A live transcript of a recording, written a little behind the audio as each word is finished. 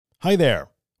Hi there.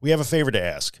 We have a favor to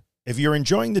ask. If you're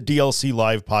enjoying the DLC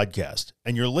Live podcast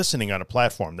and you're listening on a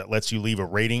platform that lets you leave a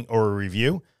rating or a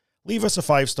review, leave us a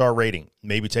 5-star rating.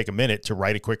 Maybe take a minute to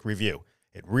write a quick review.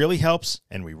 It really helps,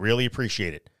 and we really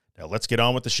appreciate it. Now let's get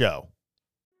on with the show.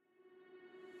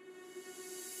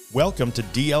 Welcome to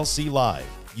DLC Live,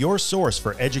 your source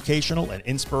for educational and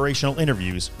inspirational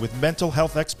interviews with mental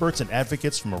health experts and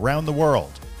advocates from around the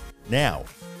world. Now,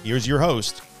 here's your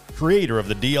host, creator of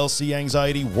the DLC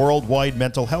Anxiety worldwide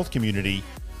mental health community,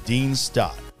 Dean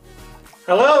Stott.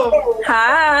 Hello.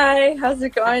 Hi. How's it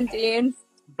going, Dean?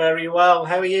 Very well.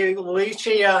 How are you,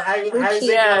 Lucia? How's it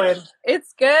going?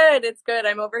 It's good. It's good.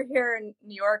 I'm over here in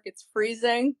New York. It's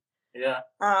freezing. Yeah.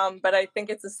 But I think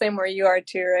it's the same where you are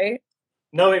too, right?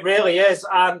 No, it really is.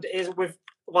 And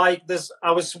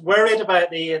I was worried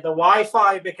about the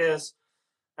Wi-Fi because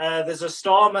there's a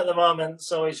storm at the moment,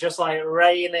 so it's just like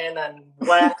raining and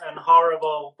wet and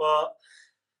horrible. But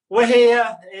we're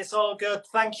here. It's all good.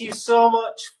 Thank you so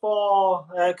much for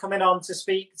coming on to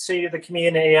speak to the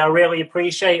community. I really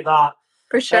appreciate that.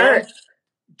 For sure.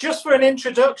 Just for an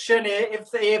introduction,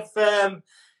 if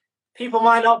people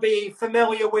might not be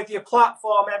familiar with your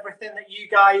platform, everything that you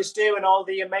guys do and all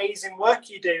the amazing work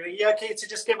you do, are you okay to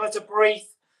just give us a brief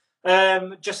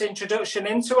just introduction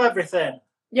into everything?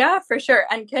 Yeah, for sure.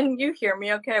 And can you hear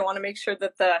me okay? I want to make sure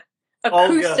that the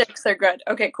acoustics are good.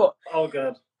 Okay, cool. All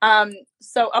good.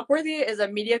 So Upworthy is a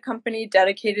media company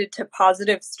dedicated to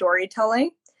positive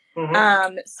storytelling.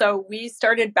 Mm-hmm. So we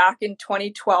started back in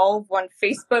 2012 when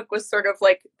Facebook was sort of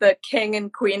like the king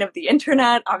and queen of the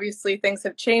internet. Obviously, things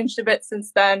have changed a bit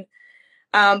since then.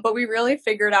 But we really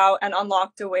figured out and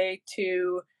unlocked a way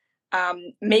to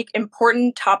make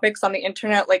important topics on the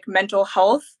internet like mental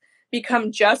health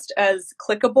become just as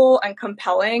clickable and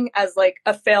compelling as like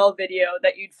a fail video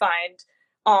that you'd find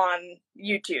on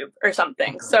YouTube or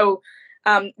something. Okay. So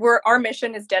our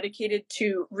mission is dedicated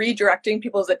to redirecting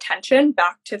people's attention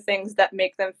back to things that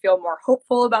make them feel more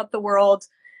hopeful about the world,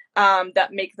 that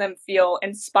make them feel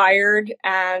inspired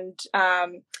and,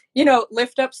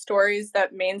 lift up stories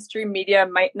that mainstream media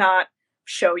might not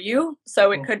show you.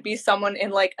 So it could be someone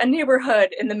in like a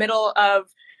neighborhood in the middle of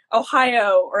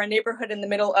Ohio or a neighborhood in the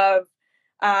middle of,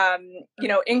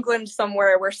 England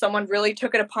somewhere where someone really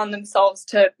took it upon themselves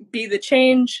to be the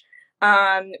change,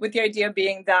 with the idea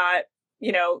being that,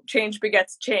 change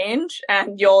begets change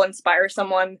and you'll inspire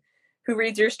someone who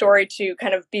reads your story to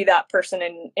kind of be that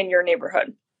person in your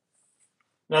neighborhood.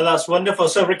 No, that's wonderful.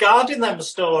 So regarding them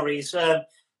stories,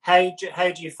 how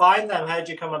do you find them? How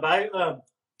do you come about them?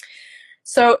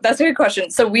 So that's a good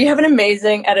question. So we have an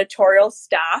amazing editorial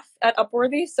staff at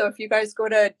Upworthy. So if you guys go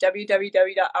to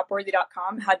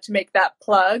www.upworthy.com, had to make that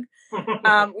plug.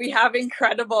 We have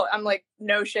incredible,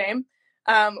 no shame.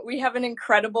 We have an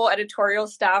incredible editorial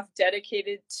staff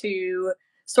dedicated to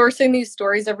sourcing these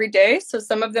stories every day. So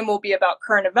some of them will be about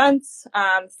current events,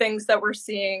 things that we're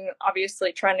seeing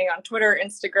obviously trending on Twitter,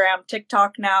 Instagram,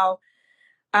 TikTok now.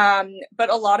 But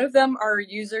a lot of them are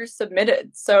user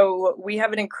submitted. So we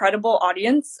have an incredible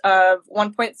audience of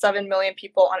 1.7 million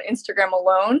people on Instagram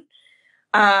alone.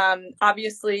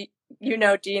 Obviously,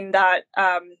 Dean, that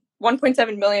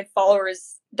 1.7 million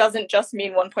followers doesn't just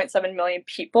mean 1.7 million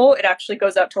people. It actually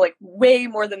goes out to like way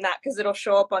more than that because it'll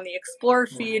show up on the Explore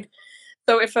feed.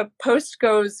 So if a post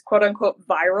goes quote unquote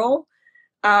viral,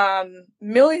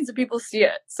 millions of people see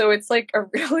it. So it's like a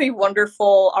really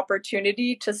wonderful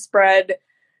opportunity to spread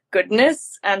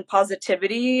goodness and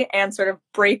positivity and sort of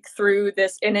break through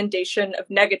this inundation of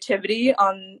negativity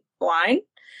online.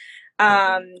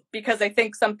 Because I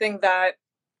think something that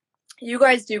you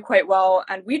guys do quite well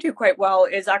and we do quite well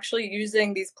is actually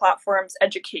using these platforms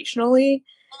educationally,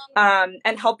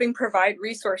 and helping provide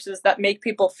resources that make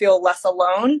people feel less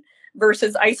alone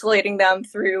versus isolating them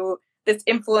through this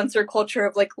influencer culture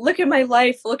of like, look at my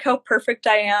life, look how perfect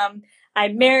I am.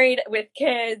 I'm married with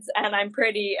kids and I'm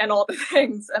pretty and all the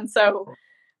things. And so,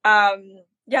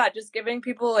 just giving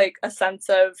people like a sense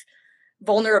of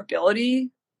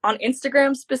vulnerability on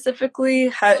Instagram specifically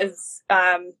has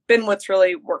been what's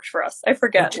really worked for us. I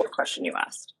forget what question you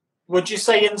asked. Would you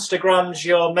say Instagram's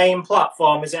your main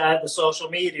platform? Is it out the social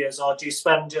medias, or do you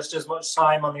spend just as much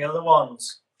time on the other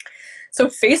ones? So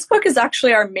Facebook is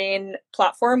actually our main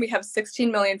platform. We have 16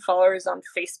 million followers on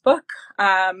Facebook.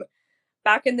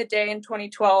 Back in the day in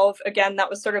 2012, again, that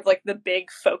was sort of like the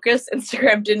big focus.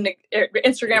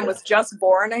 Instagram was just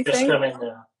born, I think.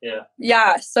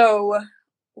 Yeah. So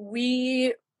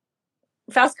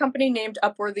Fast Company named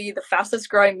Upworthy the fastest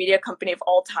growing media company of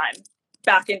all time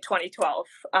back in 2012.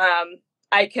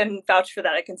 I can vouch for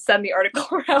that. I can send the article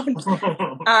around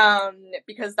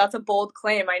because that's a bold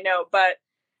claim, I know. But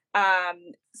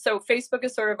So Facebook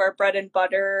is sort of our bread and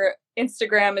butter.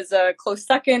 Instagram is a close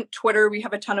second. Twitter, we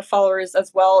have a ton of followers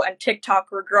as well. And TikTok,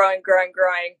 we're growing.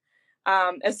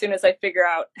 As soon as I figure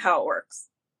out how it works.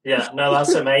 Yeah, no,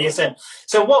 that's amazing.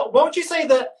 So what would you say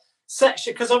that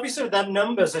section, because obviously with them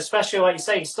numbers, especially like you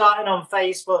say, starting on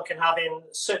Facebook and having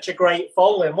such a great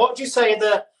following, what would you say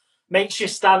that makes you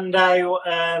stand out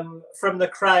from the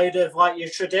crowd of like your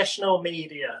traditional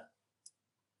media?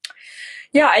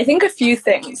 Yeah, I think a few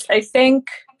things. I think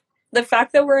the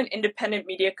fact that we're an independent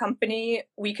media company,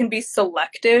 we can be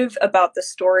selective about the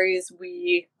stories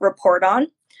we report on.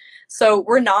 So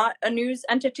we're not a news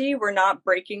entity. We're not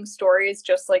breaking stories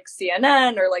just like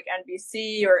CNN or like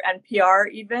NBC or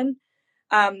NPR even.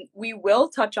 We will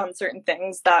touch on certain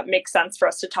things that make sense for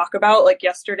us to talk about. Like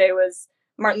yesterday was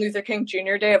Martin Luther King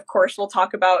Jr. Day. Of course, we'll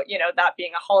talk about, that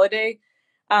being a holiday.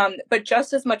 But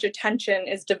just as much attention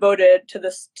is devoted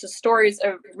to stories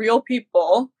of real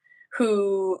people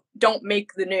who don't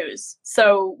make the news.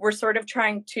 So we're sort of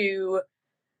trying to,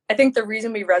 I think the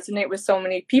reason we resonate with so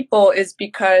many people is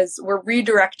because we're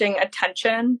redirecting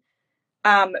attention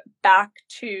back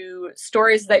to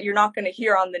stories that you're not going to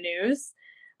hear on the news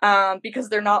because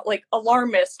they're not like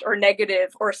alarmist or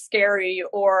negative or scary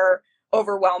or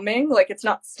overwhelming. Like it's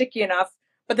not sticky enough.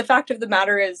 But the fact of the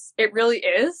matter is, it really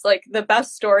is. Like the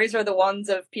best stories are the ones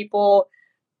of people,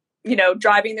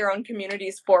 driving their own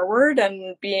communities forward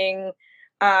and being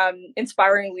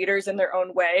inspiring leaders in their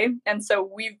own way. And so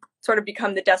we've sort of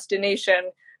become the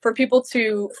destination for people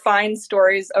to find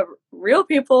stories of real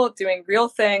people doing real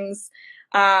things.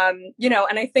 And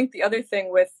I think the other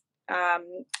thing with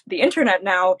the internet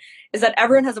now is that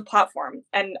everyone has a platform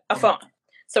and a phone.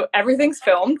 So everything's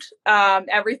filmed,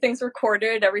 everything's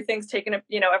recorded, everything's taken,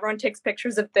 everyone takes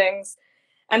pictures of things.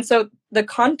 And so the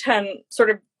content sort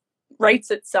of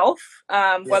writes itself,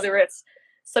 whether it's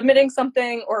submitting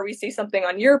something or we see something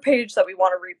on your page that we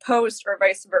want to repost or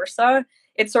vice versa.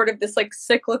 It's sort of this like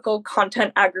cyclical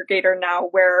content aggregator now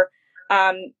where,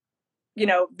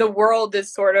 the world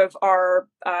is sort of our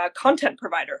content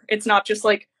provider. It's not just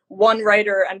like one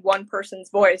writer and one person's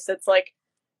voice. It's like,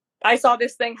 I saw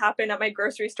this thing happen at my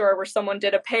grocery store where someone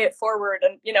did a pay it forward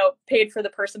and, paid for the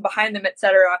person behind them,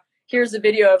 etc. Here's a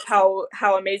video of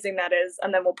how amazing that is.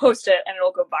 And then we'll post it and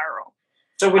it'll go viral.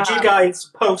 So would you guys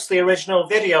post the original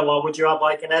video or would you have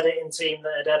like an editing team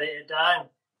that had edited it down?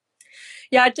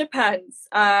 Yeah, it depends.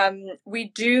 We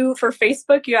do for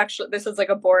Facebook, this is like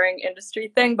a boring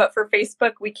industry thing, but for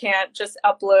Facebook, we can't just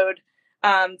upload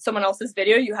someone else's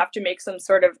video. You have to make some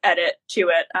sort of edit to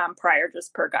it prior,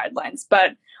 just per guidelines.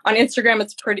 But on Instagram,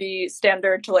 it's pretty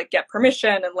standard to like get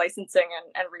permission and licensing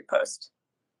and repost.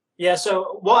 Yeah.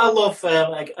 So what I love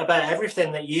about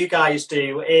everything that you guys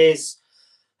do is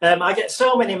I get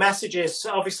so many messages.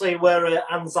 Obviously, we're an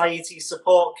anxiety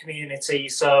support community,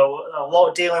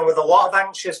 so dealing with a lot of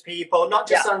anxious people, not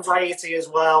just anxiety as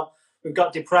well. We've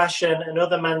got depression and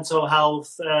other mental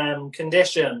health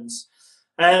conditions,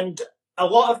 and a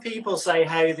lot of people say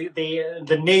how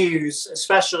the news,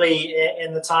 especially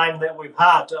in the time that we've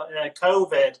had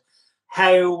COVID,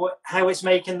 how it's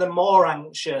making them more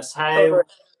anxious, how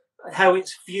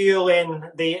it's fueling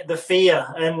the fear.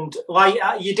 And like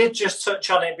you did just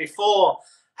touch on it before,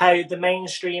 how the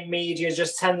mainstream media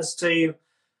just tends to,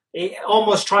 it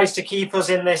almost tries to keep us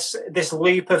in this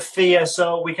loop of fear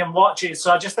so we can watch it.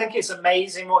 So I just think it's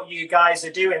amazing what you guys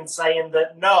are doing, saying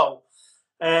that no,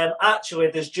 actually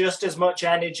there's just as much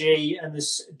energy and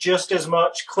there's just as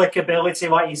much clickability,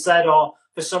 like you said, or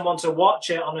for someone to watch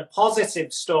it on a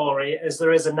positive story as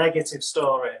there is a negative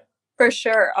story. For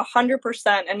sure,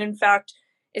 100%. And in fact,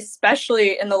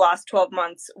 especially in the last 12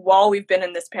 months, while we've been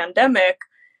in this pandemic,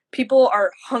 people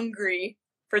are hungry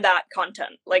for that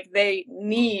content. Like they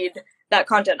need that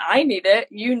content. I need it.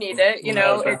 You need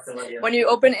it. When you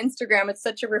open Instagram, it's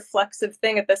such a reflexive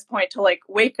thing at this point to like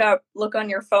wake up, look on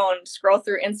your phone, scroll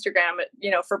through Instagram,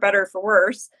 for better or for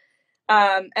worse.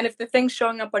 And if the things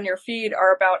showing up on your feed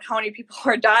are about how many people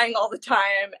are dying all the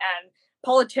time and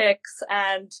politics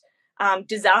and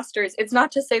disasters, it's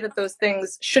not to say that those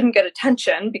things shouldn't get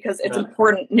attention because it's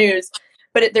important news,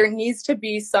 but there needs to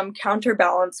be some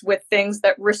counterbalance with things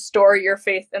that restore your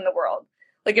faith in the world.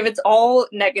 Like if it's all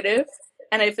negative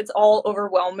and if it's all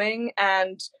overwhelming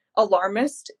and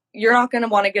alarmist, you're not going to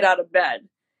want to get out of bed.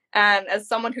 And as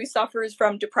someone who suffers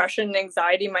from depression and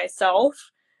anxiety myself,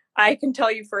 I can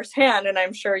tell you firsthand, and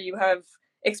I'm sure you have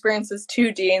experiences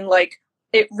too, Dean, like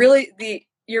it really,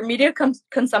 your media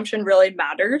consumption really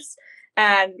matters.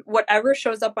 And whatever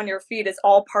shows up on your feed is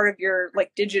all part of your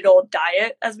like digital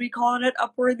diet, as we call it at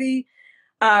Upworthy.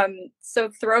 So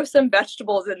throw some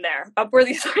vegetables in there.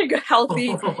 Upworthy's like a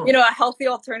healthy, a healthy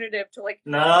alternative to like.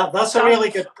 No, that's a really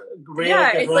good way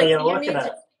of looking at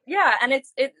it. Yeah, and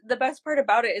the best part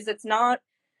about it is it's not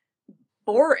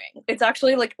boring. It's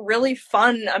actually like really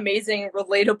fun, amazing,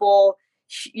 relatable,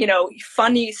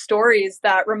 funny stories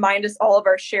that remind us all of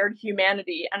our shared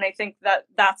humanity. And I think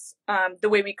that's the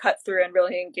way we cut through and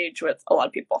really engage with a lot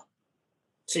of people.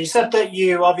 So you said that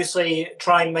you obviously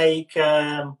try and make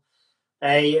a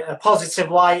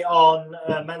positive light on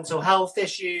mental health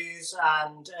issues,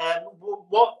 and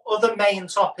what other main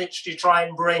topics do you try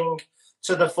and bring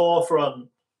to the forefront?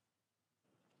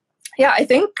 Yeah, I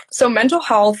think so. Mental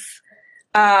health.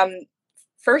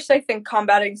 First, I think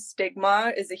combating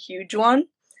stigma is a huge one.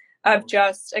 Of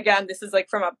just, again, this is like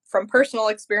from personal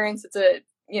experience. It's a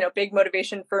big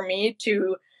motivation for me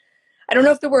to. I don't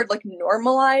know if the word like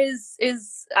normalize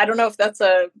is. I don't know if that's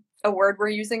a word we're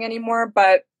using anymore,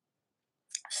 but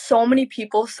so many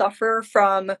people suffer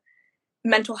from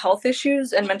mental health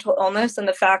issues and mental illness, and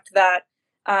the fact that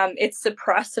it's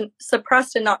suppressed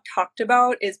and not talked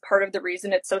about is part of the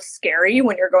reason it's so scary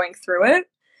when you're going through it.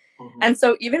 Mm-hmm. And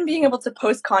so even being able to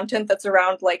post content that's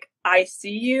around like, I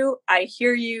see you, I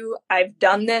hear you, I've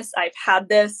done this, I've had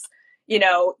this,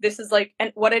 this is like,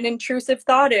 and what an intrusive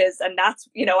thought is. And that's,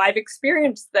 I've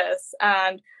experienced this,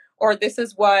 or this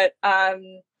is what,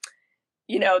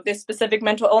 this specific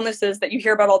mental illness is that you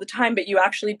hear about all the time, but you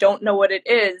actually don't know what it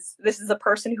is. This is a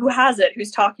person who has it,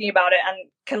 who's talking about it and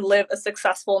can live a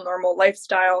successful, normal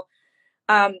lifestyle.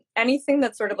 Anything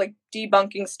that's sort of like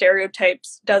debunking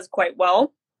stereotypes does quite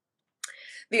well.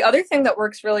 The other thing that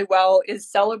works really well is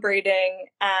celebrating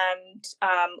and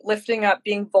lifting up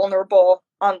being vulnerable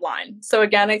online. So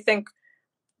again, I think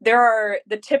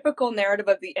the typical narrative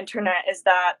of the internet is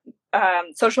that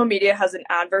social media has an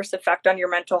adverse effect on your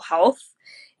mental health,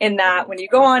 in that when you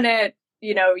go on it,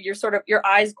 your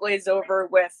eyes glaze over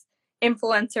with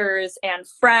influencers and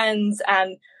friends.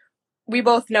 And we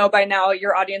both know by now,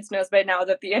 your audience knows by now,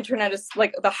 that the internet is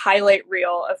like the highlight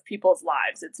reel of people's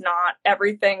lives. It's not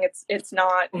everything. It's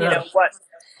not, what.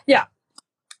 Yeah.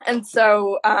 And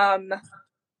so,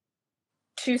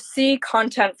 to see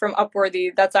content from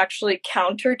Upworthy that's actually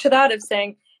counter to that, of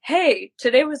saying, hey,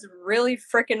 today was really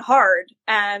freaking hard,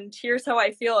 and here's how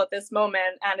I feel at this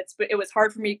moment, and it was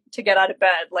hard for me to get out of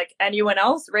bed. Like, anyone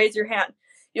else, raise your hand.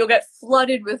 You'll get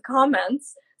flooded with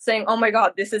comments saying, oh my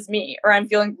God, this is me, or I'm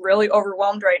feeling really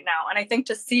overwhelmed right now. And I think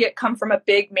to see it come from a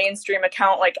big mainstream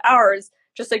account like ours,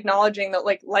 just acknowledging that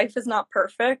like life is not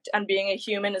perfect and being a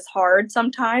human is hard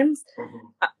sometimes,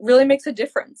 really makes a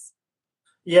difference.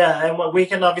 Yeah, and we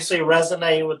can obviously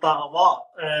resonate with that a lot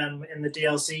in the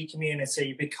DLC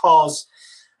community, because,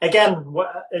 again,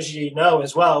 as you know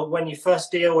as well, when you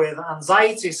first deal with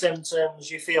anxiety symptoms,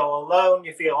 you feel alone,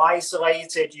 you feel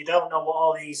isolated, you don't know what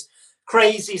all these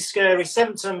crazy, scary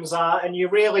symptoms are, and you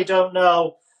really don't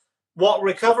know what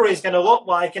recovery is going to look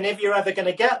like and if you're ever going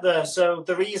to get there. So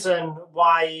the reason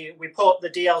why we put the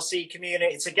DLC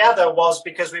community together was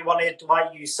because we wanted,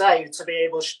 like you say, to be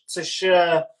able to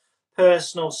share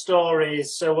personal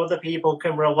stories so other people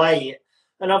can relate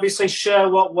and obviously share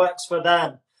what works for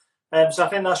them. So I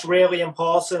think that's really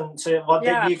important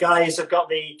that you guys have got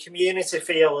the community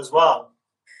feel as well.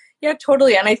 Yeah,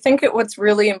 totally. And I think what's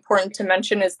really important to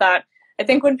mention is that I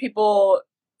think when people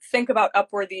think about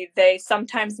Upworthy, they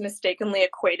sometimes mistakenly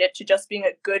equate it to just being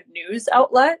a good news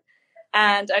outlet.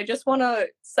 And I just want to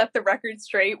set the record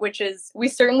straight, which is we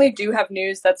certainly do have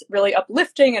news that's really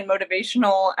uplifting and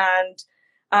motivational and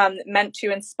meant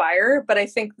to inspire. But I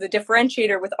think the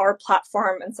differentiator with our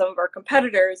platform and some of our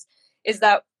competitors is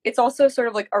that it's also sort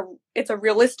of like it's a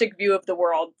realistic view of the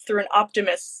world through an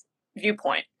optimist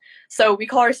viewpoint. So we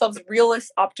call ourselves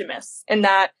realist optimists, in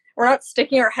that we're not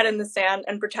sticking our head in the sand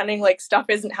and pretending like stuff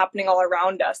isn't happening all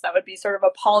around us. That would be sort of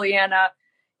a Pollyanna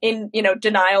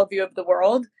denial view of the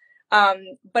world.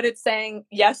 But it's saying,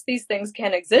 yes, these things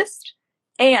can exist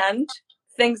and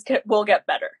things will get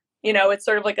better. It's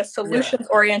sort of like a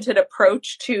solutions-oriented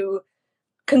approach to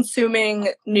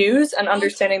consuming news and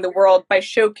understanding the world by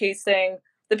showcasing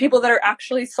the people that are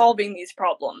actually solving these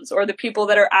problems, or the people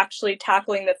that are actually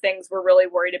tackling the things we're really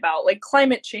worried about, like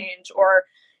climate change or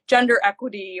gender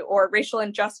equity or racial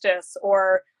injustice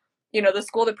or, the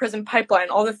school to prison pipeline,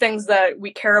 all the things that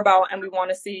we care about and we want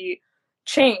to see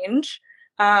change.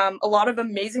 A lot of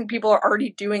amazing people are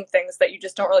already doing things that you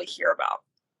just don't really hear about.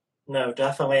 No,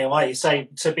 definitely. And like you say,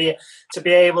 to be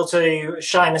able to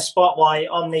shine a spotlight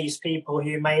on these people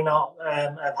who may not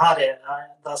have had it,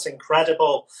 that's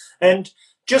incredible. And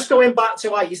just going back to,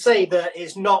 like you say, that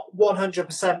it's not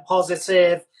 100%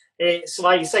 positive. It's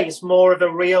like you say, it's more of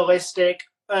a realistic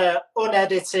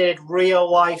unedited real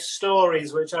life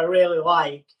stories, which I really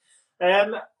like.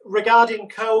 Regarding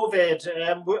COVID,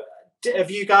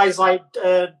 have you guys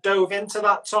dove into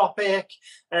that topic?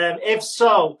 If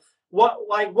so,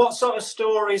 what sort of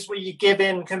stories were you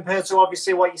given compared to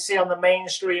obviously what you see on the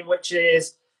mainstream, which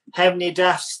is how many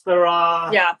deaths there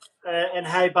are, and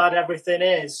how bad everything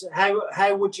is?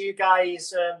 How would you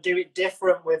guys do it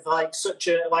different with such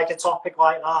a topic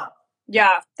like that?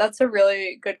 Yeah, that's a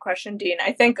really good question, Dean.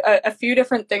 I think a few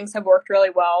different things have worked really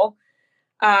well.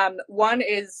 One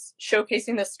is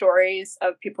showcasing the stories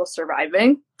of people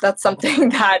surviving. That's something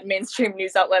that mainstream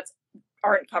news outlets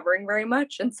aren't covering very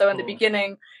much. And so in the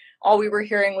beginning, all we were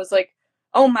hearing was like,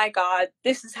 oh my God,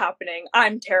 this is happening.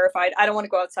 I'm terrified. I don't want to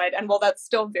go outside. And while that's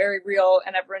still very real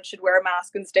and everyone should wear a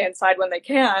mask and stay inside when they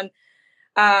can,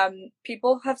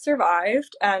 people have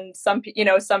survived. And some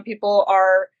people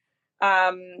are,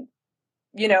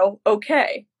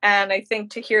 okay. And I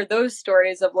think to hear those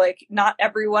stories of like, not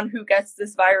everyone who gets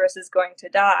this virus is going to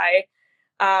die,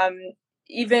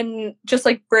 even just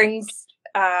like brings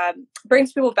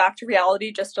people back to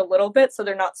reality just a little bit. So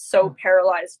they're not so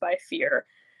paralyzed by fear.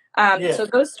 So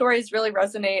those stories really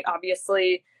resonate,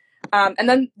 obviously. And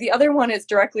then the other one is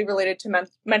directly related to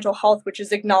mental health, which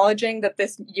is acknowledging that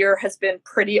this year has been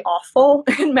pretty awful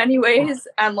in many ways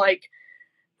and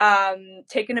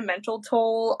taken a mental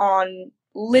toll on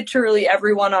literally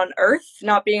everyone on earth,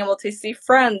 not being able to see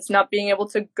friends, not being able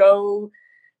to go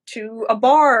to a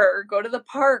bar or go to the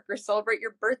park or celebrate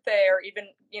your birthday or even,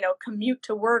 commute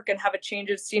to work and have a change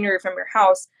of scenery from your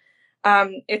house.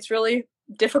 It's really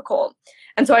difficult.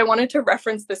 And so I wanted to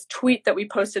reference this tweet that we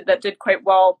posted that did quite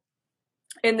well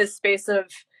in this space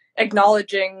of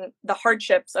acknowledging the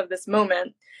hardships of this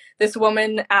moment. This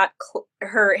woman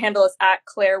her handle is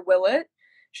 @ClaireWillett.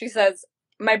 She says,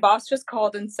 "My boss just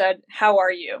called and said, 'How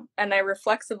are you?' And I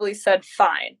reflexively said,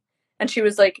 'Fine.' And she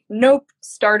was like, 'Nope,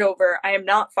 start over. I am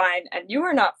not fine, and you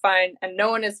are not fine, and no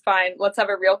one is fine. Let's have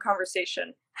a real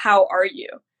conversation. How are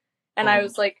you?' And I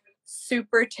was like,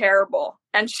 'Super terrible.'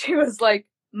 And she was like,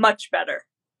 'Much better.'"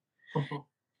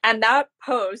 And that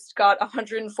post got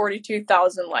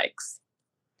 142,000 likes.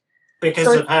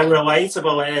 Because of how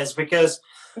relatable it is. Because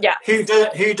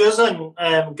who doesn't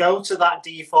go to that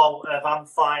default of "I'm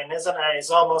fine," isn't it? It's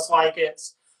almost like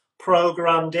it's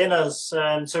programmed in us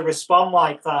to respond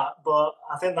like that. But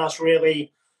I think that's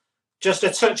really just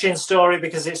a touching story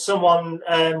because it's someone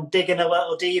digging a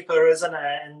little deeper, isn't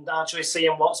it? And actually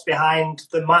seeing what's behind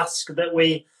the mask that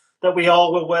we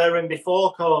all were wearing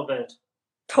before COVID.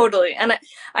 Totally. And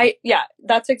I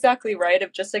that's exactly right,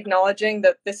 of just acknowledging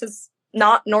that this is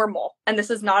not normal and this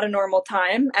is not a normal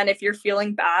time. And if you're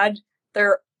feeling bad,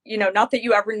 not that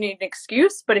you ever need an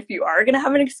excuse, but if you are going to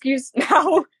have an excuse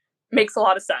now, makes a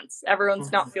lot of sense.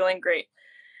 Everyone's not feeling great.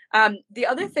 The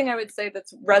other thing I would say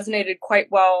that's resonated quite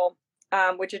well,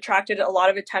 which attracted a lot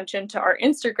of attention to our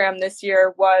Instagram this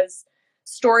year, was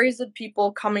stories of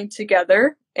people coming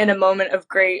together in a moment of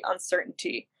great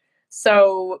uncertainty.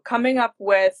 So coming up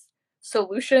with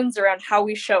solutions around how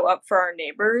we show up for our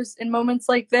neighbors in moments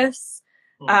like this.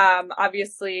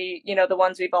 Obviously, the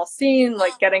ones we've all seen,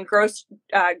 like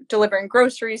delivering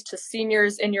groceries to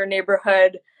seniors in your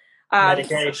neighborhood.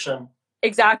 Medication.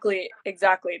 Exactly.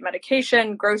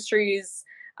 Medication, groceries,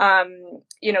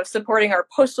 supporting our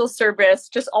postal service,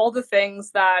 just all the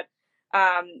things that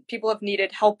people have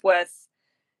needed help with.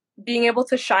 Being able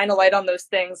to shine a light on those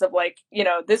things of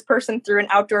this person threw an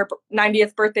outdoor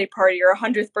 90th birthday party or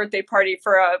 100th birthday party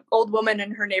for an old woman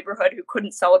in her neighborhood who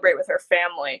couldn't celebrate with her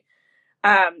family.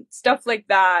 Stuff like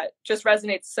that just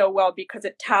resonates so well because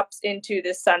it taps into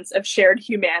this sense of shared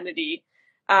humanity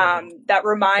that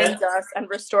reminds us and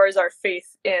restores our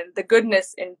faith in the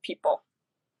goodness in people.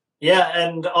 Yeah,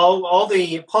 and all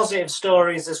the positive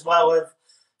stories as well of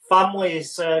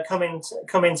families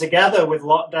coming together with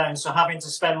lockdown, so having to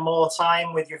spend more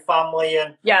time with your family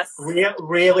and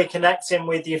really connecting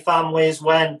with your families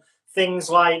when things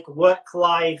like work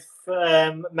life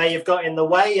may have got in the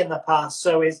way in the past.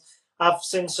 So I've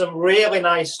seen some really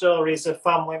nice stories of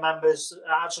family members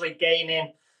actually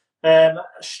gaining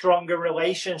stronger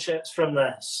relationships from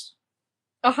this.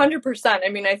 100%. I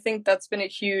mean, I think that's been a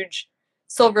huge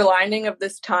silver lining of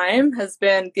this time, has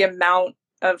been the amount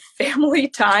of family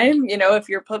time. If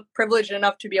you're privileged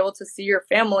enough to be able to see your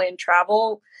family and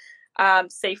travel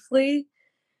safely,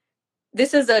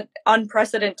 this is an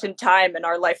unprecedented time in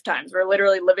our lifetimes. We're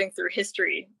literally living through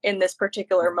history in this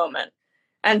particular moment.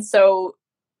 And so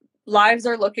lives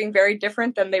are looking very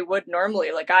different than they would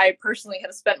normally. Like, I personally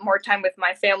have spent more time with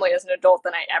my family as an adult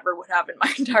than I ever would have in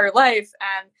my entire life.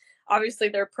 And obviously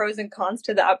there are pros and cons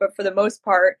to that, but for the most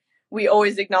part, we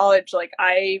always acknowledge, like,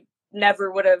 I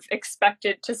never would have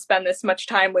expected to spend this much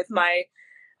time with my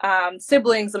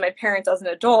siblings and my parents as an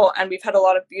adult, and we've had a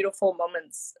lot of beautiful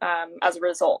moments as a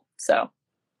result. So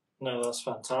no, that's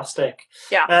fantastic.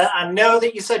 Yeah. I know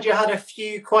that you said you had a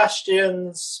few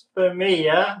questions for me,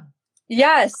 yeah?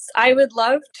 Yes, I would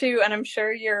love to, and I'm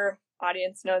sure your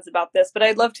audience knows about this, but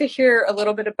I'd love to hear a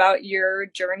little bit about your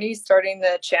journey starting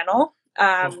the channel.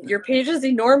 Your page is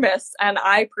enormous, and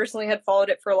I personally had followed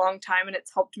it for a long time, and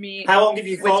it's helped me. How long have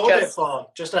you followed it for?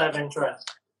 Just out of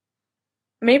interest.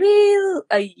 Maybe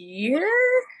a year?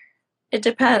 It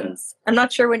depends. I'm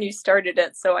not sure when you started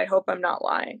it, so I hope I'm not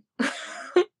lying.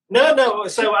 No.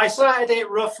 So I started it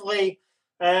roughly,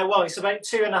 it's about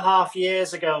 2.5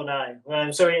 years ago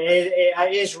now. So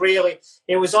it is really,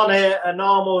 it was on a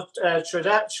normal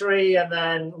trajectory, and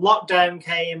then lockdown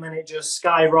came and it just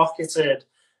skyrocketed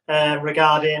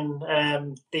regarding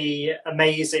the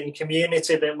amazing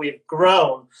community that we've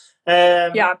grown.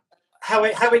 Yeah. How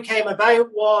it came about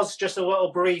was just a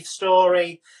little brief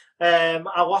story.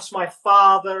 I lost my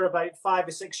father about 5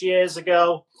 or 6 years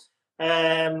ago.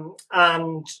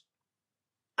 And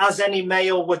as any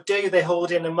male would do, they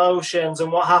hold in emotions.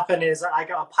 And what happened is I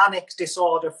got a panic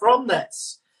disorder from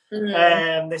this.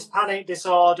 Mm-hmm. This panic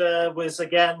disorder was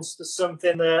against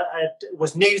something that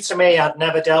was new to me. I'd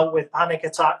never dealt with panic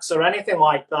attacks or anything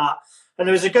like that. And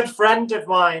there was a good friend of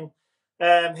mine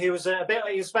who was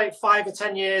he was about 5 or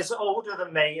 10 years older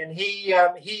than me. And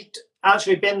he'd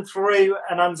actually been through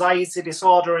an anxiety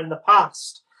disorder in the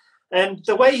past. And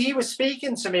the way he was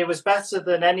speaking to me was better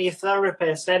than any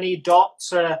therapist, any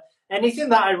doctor, anything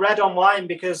that I read online,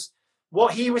 because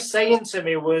what he was saying to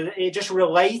me it just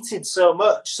related so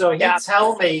much. So he'd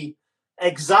tell me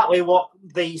exactly what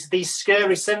these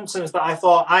scary symptoms that I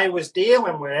thought I was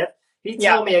dealing with. He'd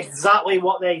tell me exactly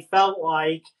what they felt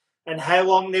like and how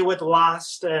long they would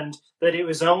last, and that it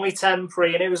was only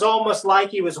temporary. And it was almost like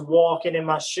he was walking in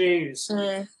my shoes.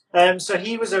 Mm. So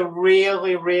he was a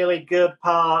really, really good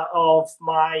part of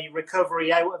my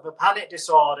recovery out of a panic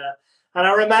disorder. And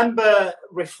I remember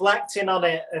reflecting on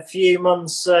it a few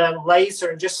months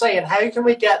later and just saying, how can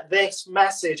we get this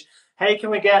message? How can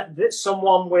we get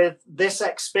someone with this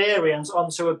experience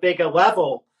onto a bigger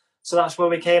level? So that's where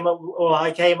I came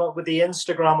up with the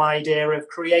Instagram idea of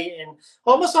creating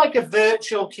almost like a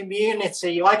virtual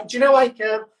community. Like, do you know, like,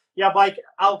 you have like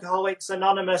Alcoholics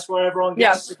Anonymous, where everyone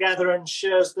gets together and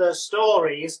shares their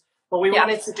stories. But we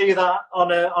wanted to do that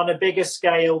on a bigger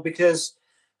scale, because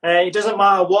it doesn't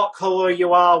matter what color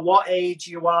you are, what age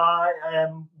you are,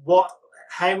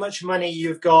 how much money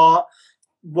you've got,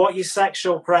 what your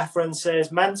sexual preference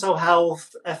is. Mental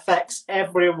health affects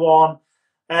everyone.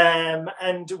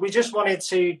 And we just wanted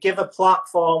to give a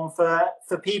platform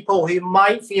for people who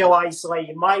might feel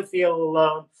isolated, might feel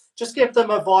alone. Just give them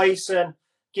a voice and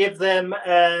give them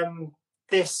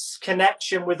this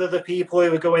connection with other people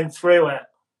who are going through it.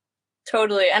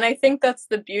 Totally. And I think that's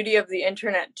the beauty of the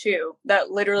internet too, that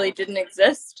literally didn't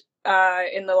exist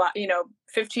in the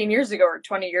 15 years ago or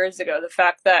 20 years ago. The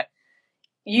fact that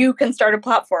you can start a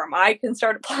platform, I can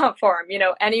start a platform,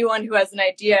 anyone who has an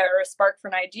idea or a spark for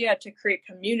an idea to create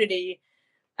community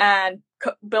and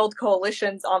build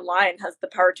coalitions online has the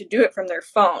power to do it from their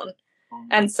phone.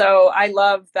 And so I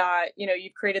love that,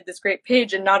 you've created this great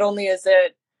page, and not only is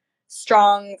it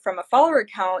strong from a follower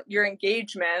count, your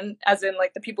engagement, as in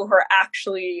like the people who are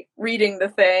actually reading the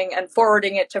thing and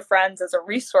forwarding it to friends as a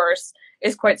resource,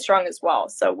 is quite strong as well.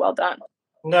 So well done.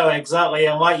 No, exactly.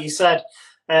 And like you said,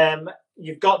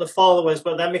 you've got the followers,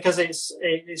 but then because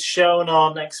it's shown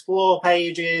on explore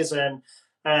pages,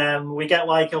 and we get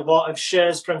like a lot of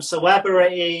shares from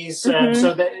celebrities, so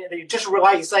that they just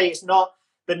like you say, it's not,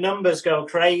 the numbers go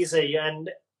crazy. And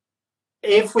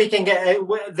if we can get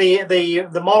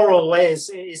the moral is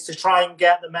to try and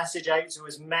get the message out to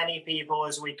as many people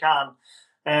as we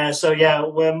can. So yeah,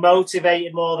 we're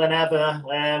motivated more than ever,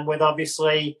 with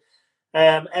obviously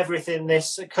everything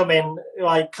this coming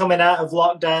out of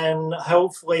lockdown.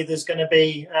 Hopefully there's going to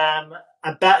be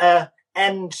a better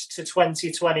end to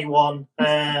 2021,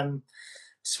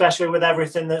 especially with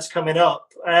everything that's coming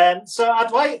up. So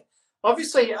I'd like,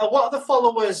 obviously, a lot of the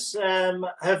followers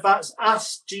have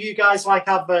asked, do you guys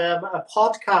have a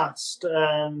podcast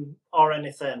or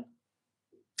anything?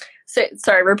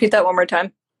 Sorry, repeat that one more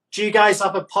time. Do you guys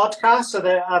have a podcast? So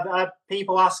there are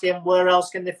people asking, where else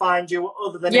can they find you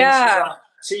other than Instagram?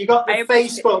 So you got the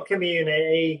Facebook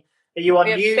community. Are you on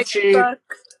YouTube? TikTok.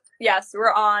 Yes,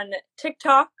 we're on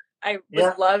TikTok. I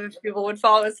would love if people would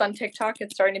follow us on TikTok.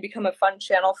 It's starting to become a fun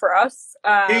channel for us.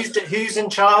 Who's in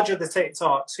charge of the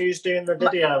TikToks? Who's doing the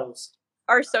videos?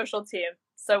 Our social team.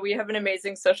 So we have an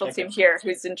amazing social team here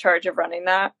who's in charge of running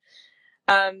that.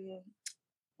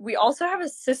 We also have a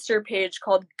sister page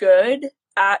called Good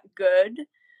at Good,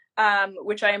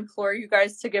 which I implore you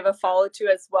guys to give a follow to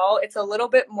as well. It's a little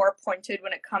bit more pointed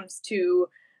when it comes to,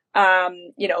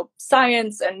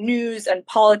 science and news and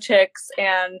politics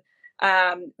and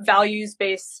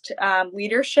values-based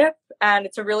leadership. And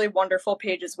it's a really wonderful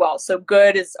page as well. So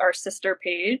Good is our sister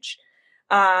page.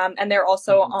 And they're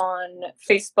also on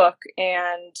Facebook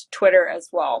and Twitter as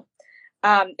well.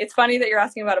 It's funny that you're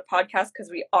asking about a podcast because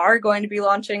we are going to be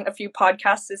launching a few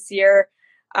podcasts this year.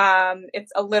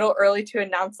 It's a little early to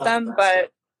announce them,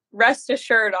 but rest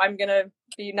assured, I'm going to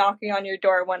be knocking on your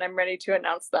door when I'm ready to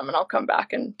announce them, and I'll come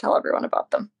back and tell everyone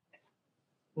about them.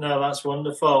 No, that's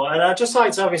wonderful. And I'd just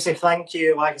like to obviously thank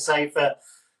you, like I say, for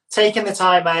taking the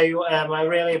time out. I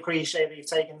really appreciate that you've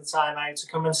taken the time out to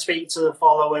come and speak to the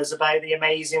followers about the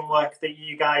amazing work that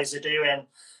you guys are doing.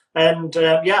 And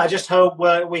I just hope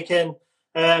we can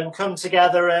come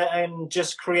together and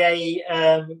just create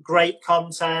great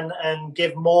content and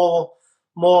give more,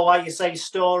 like you say,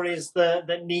 stories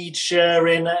that need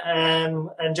sharing,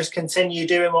 and just continue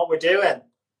doing what we're doing.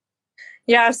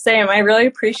 Yeah, same. I really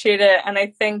appreciate it. And I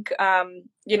think,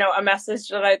 a message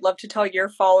that I'd love to tell your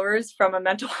followers from a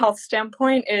mental health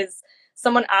standpoint is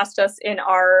someone asked us in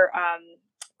our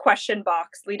question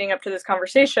box leading up to this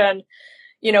conversation,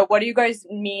 what do you guys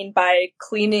mean by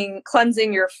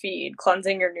cleansing your feed,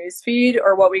 cleansing your news feed,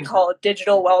 or what we call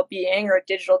digital well-being or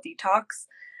digital detox?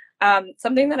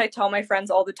 Something that I tell my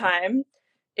friends all the time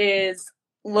is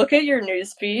look at your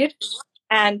news feed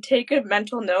and take a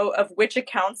mental note of which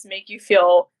accounts make you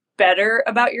feel better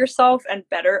about yourself and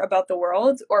better about the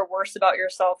world, or worse about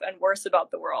yourself and worse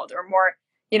about the world, or more,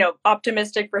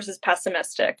 optimistic versus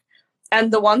pessimistic.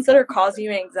 And the ones that are causing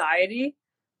you anxiety,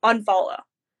 unfollow.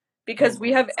 Because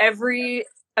we have every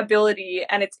ability,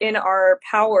 and it's in our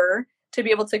power to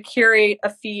be able to curate a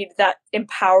feed that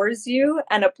empowers you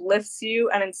and uplifts you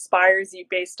and inspires you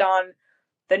based on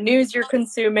the news you're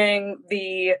consuming,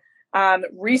 the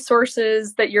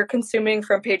resources that you're consuming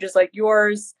from pages like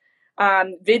yours,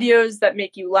 videos that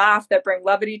make you laugh, that bring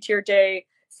levity to your day,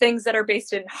 things that are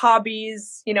based in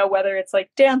hobbies, whether it's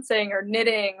like dancing or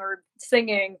knitting or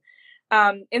singing.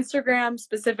 Instagram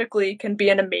specifically can be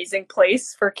an amazing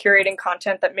place for curating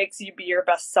content that makes you be your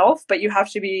best self, but you have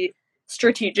to be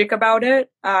strategic about it.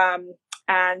 Follow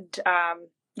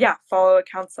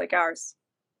accounts like ours.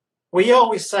 We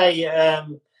always say,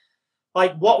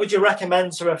 what would you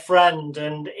recommend to a friend?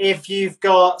 And if you've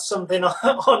got something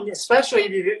on, especially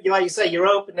if you, like you say, you're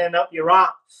opening up your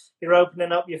app, you're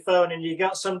opening up your phone, and you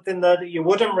got something that you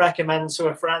wouldn't recommend to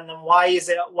a friend, then why is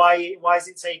it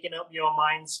taking up your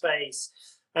mind space?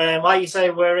 Like you say,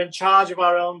 we're in charge of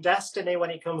our own destiny when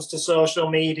it comes to social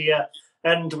media.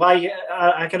 And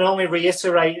I can only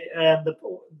reiterate the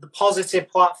positive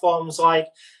platforms like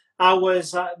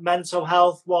ours, mental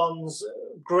health ones,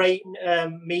 great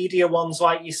media ones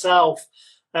like yourself.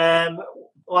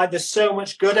 There's so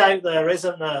much good out there,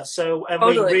 isn't there? So, and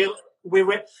totally.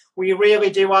 We really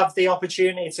do have the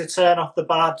opportunity to turn off the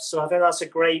bad. So I think that's a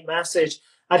great message.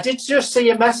 I did just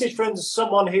see a message from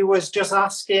someone who was just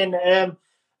asking,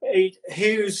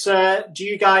 who's do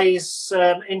you guys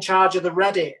in charge of the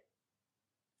Reddit?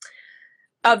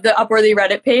 Of the Upworthy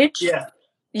Reddit page? Yeah.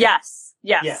 Yes.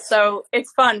 So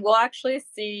it's fun. We'll actually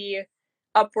see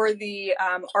Upworthy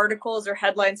articles or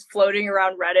headlines floating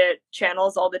around Reddit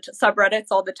channels, subreddits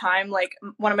all the time. Like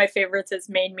one of my favorites is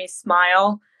Made Me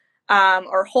Smile,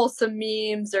 or wholesome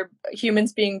memes, or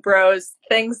humans being bros,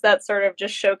 things that sort of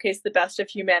just showcase the best of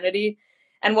humanity.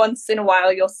 And once in a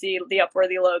while, you'll see the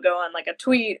Upworthy logo on like a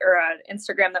tweet or an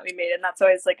Instagram that we made. And that's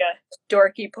always like a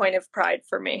dorky point of pride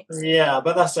for me. Yeah,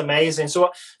 but that's amazing.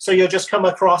 So you'll just come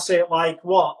across it like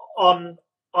what? On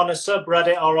a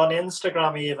subreddit or on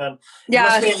Instagram even.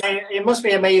 Yeah. It must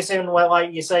be amazing,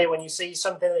 like you say, when you see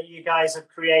something that you guys have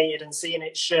created and seeing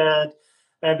it shared,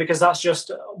 because that's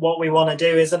just what we want to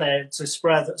do, isn't it? To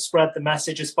spread the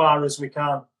message as far as we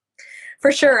can.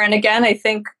 For sure. And again, I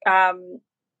think,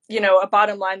 a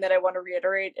bottom line that I want to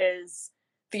reiterate is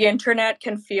the internet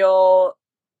can feel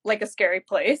like a scary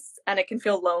place, and it can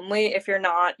feel lonely if you're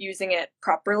not using it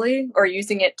properly or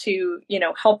using it to,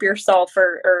 help yourself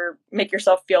or make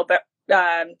yourself feel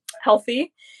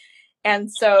healthy.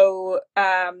 And so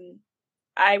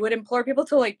I would implore people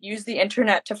to use the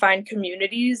internet to find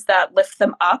communities that lift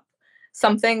them up.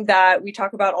 Something that we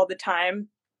talk about all the time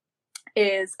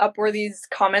is Upworthy's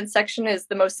comment section is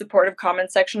the most supportive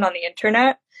comment section on the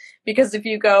internet, because if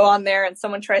you go on there and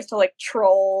someone tries to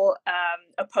troll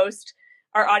a post,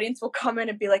 our audience will come in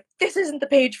and be like, this isn't the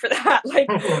page for that. Like,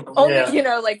 only,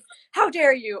 like, how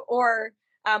dare you? Or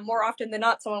more often than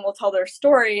not, someone will tell their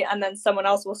story and then someone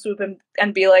else will swoop in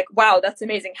and be like, wow, that's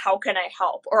amazing. How can I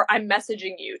help? Or I'm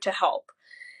messaging you to help.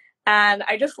 And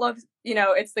I just love,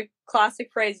 it's the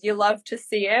classic phrase, you love to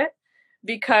see it,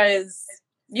 because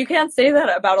you can't say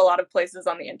that about a lot of places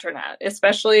on the internet,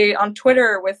 especially on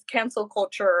Twitter with cancel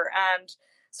culture and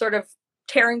sort of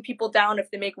tearing people down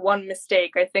if they make one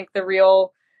mistake. I think the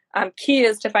real key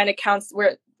is to find accounts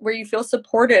where you feel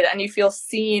supported and you feel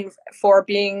seen for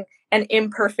being an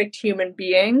imperfect human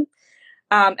being,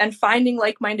 and finding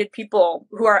like-minded people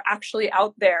who are actually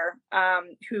out there,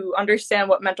 who understand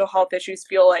what mental health issues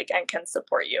feel like and can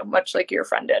support you, much like your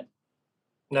friend did.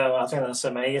 No, I think that's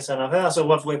amazing. I think that's a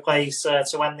lovely place to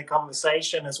end the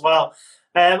conversation as well.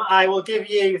 I will give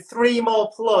you 3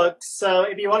 more plugs. So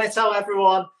if you want to tell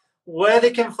everyone where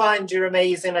they can find your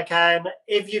amazing account,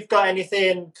 if you've got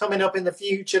anything coming up in the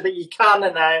future that you can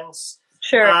announce.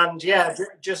 Sure. And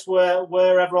just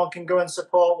where everyone can go and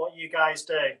support what you guys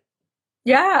do.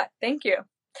 Yeah, thank you.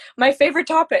 My favorite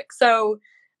topic. So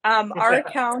our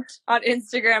account on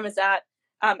Instagram is at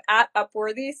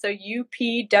Upworthy, so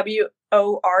UPWORTHY.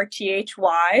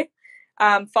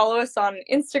 Follow us on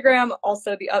Instagram,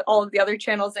 also all of the other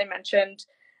channels I mentioned.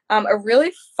 A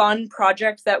really fun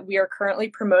project that we are currently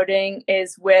promoting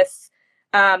is with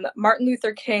Martin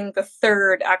Luther King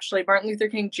III, actually. Martin Luther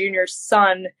King Jr.'s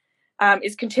son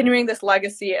is continuing this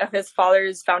legacy of his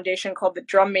father's foundation called the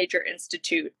Drum Major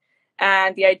Institute.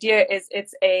 And the idea is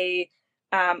it's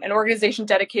an organization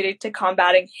dedicated to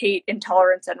combating hate,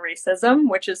 intolerance, and racism,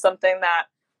 which is something that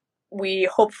we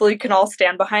hopefully can all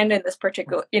stand behind in this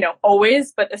particular,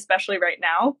 always, but especially right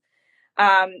now.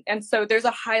 And so there's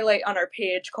a highlight on our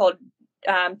page called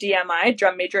DMI,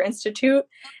 Drum Major Institute.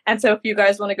 And so if you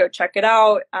guys want to go check it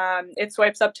out, it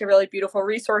swipes up to really beautiful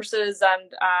resources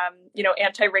and,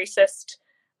 anti-racist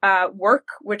work,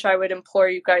 which I would implore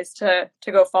you guys to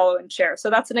go follow and share. So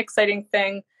that's an exciting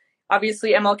thing.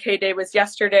 Obviously, MLK Day was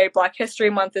yesterday. Black History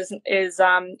Month is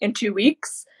in 2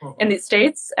 weeks in the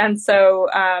States. And so,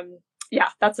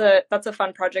 that's a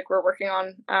fun project we're working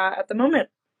on at the moment.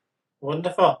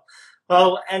 Wonderful.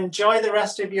 Well, enjoy the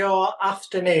rest of your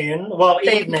afternoon. Well,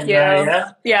 Thank evening you. now,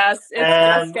 yeah? Yes,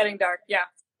 it's getting dark, yeah.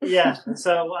 Yeah,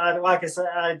 so like I said,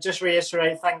 I just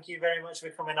reiterate, thank you very much for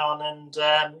coming on, and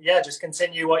just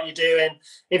continue what you're doing.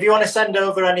 If you want to send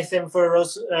over anything for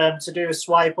us to do a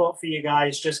swipe up for you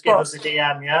guys, just give us a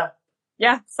DM, yeah?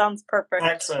 Yeah, sounds perfect.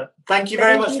 Excellent. Thank you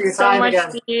very much for your time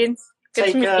again. Dean.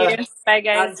 Good to meet you. Bye,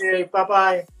 guys. Andrew,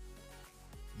 bye-bye.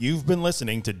 You've been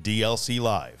listening to DLC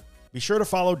Live. Be sure to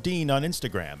follow Dean on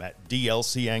Instagram at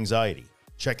DLC Anxiety.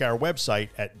 Check our website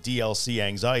at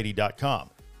dlcanxiety.com.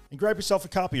 And grab yourself a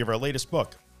copy of our latest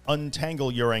book,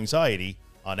 Untangle Your Anxiety,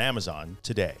 on Amazon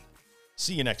today.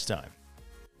 See you next time.